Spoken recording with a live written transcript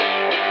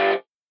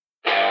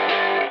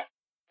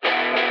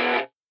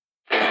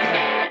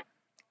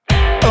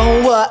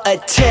what a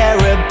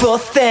terrible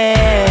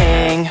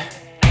thing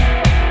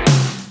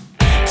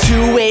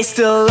to waste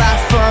a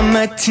life on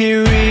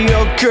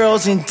material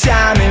girls and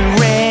diamond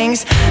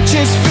rings.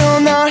 Just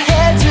filling our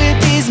heads with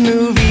these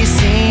movie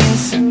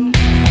scenes.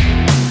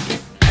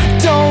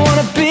 Don't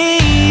wanna be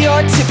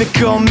your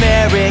typical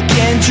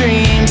American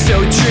dream.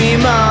 So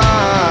dream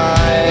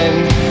on,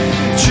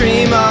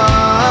 dream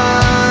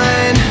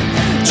on,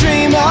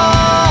 dream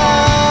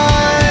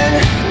on.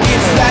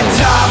 It's that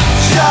top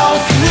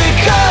shelf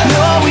liquor.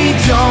 No, we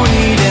don't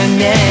need a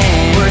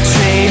name. We're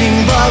trading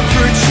love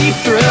for cheap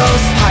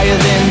thrills, higher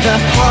than the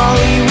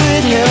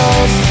Hollywood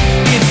hills.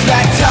 It's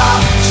that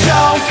top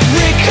shelf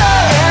liquor,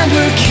 and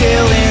we're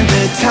killing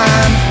the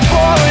time,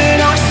 pouring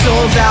our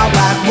souls out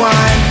like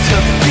wine. To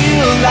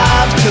feel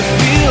alive, to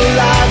feel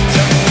alive,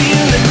 to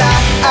feel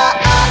alive.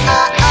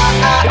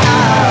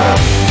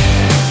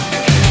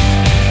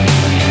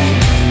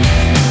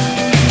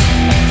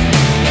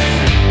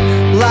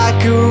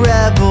 Like a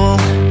rebel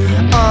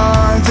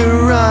on the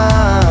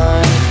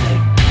run,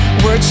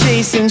 we're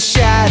chasing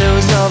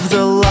shadows of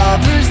the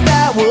lovers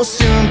that will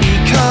soon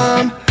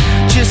become.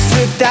 Just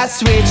flip that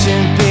switch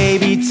and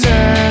baby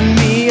turn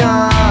me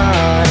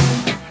on,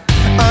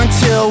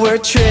 until we're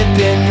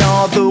tripping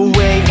all the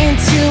way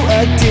into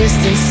a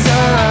distant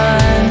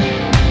sun.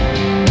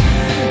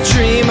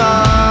 Dream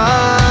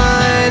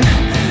on,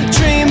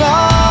 dream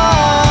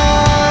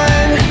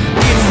on.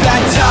 It's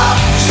that top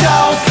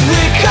shelf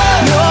liquor.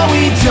 No,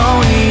 we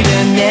don't need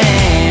a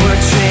name.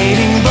 We're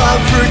trading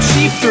love for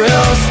cheap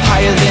thrills,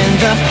 higher than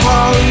the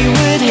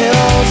Hollywood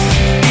hills.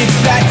 It's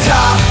that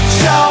top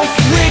shelf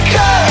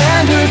liquor,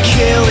 and we're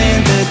killing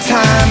the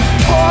time,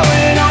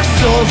 pouring our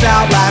souls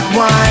out like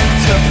wine.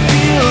 To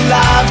feel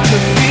alive, to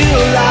feel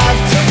alive,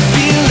 to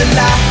feel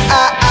alive.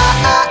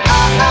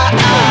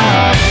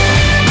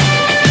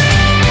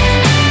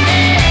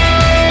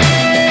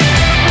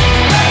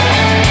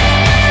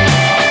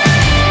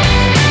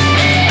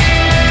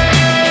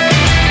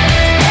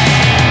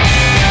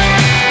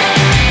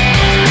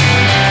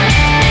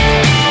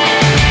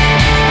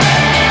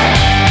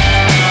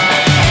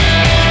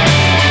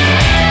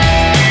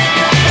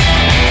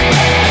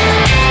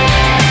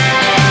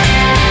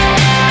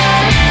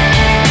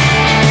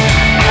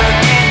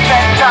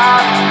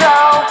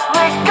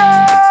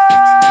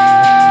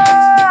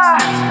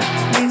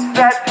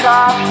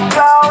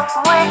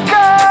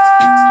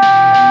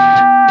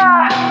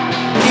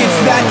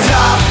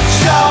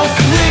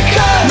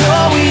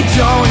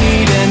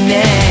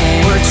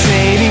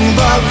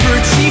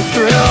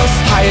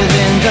 Higher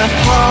than the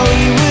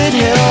Hollywood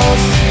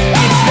hills.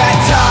 It's that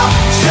top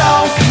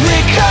shelf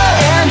liquor,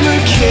 and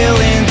we're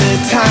killing the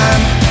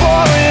time,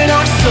 pouring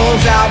our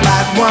souls out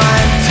like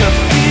wine. To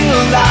feel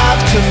alive,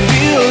 to feel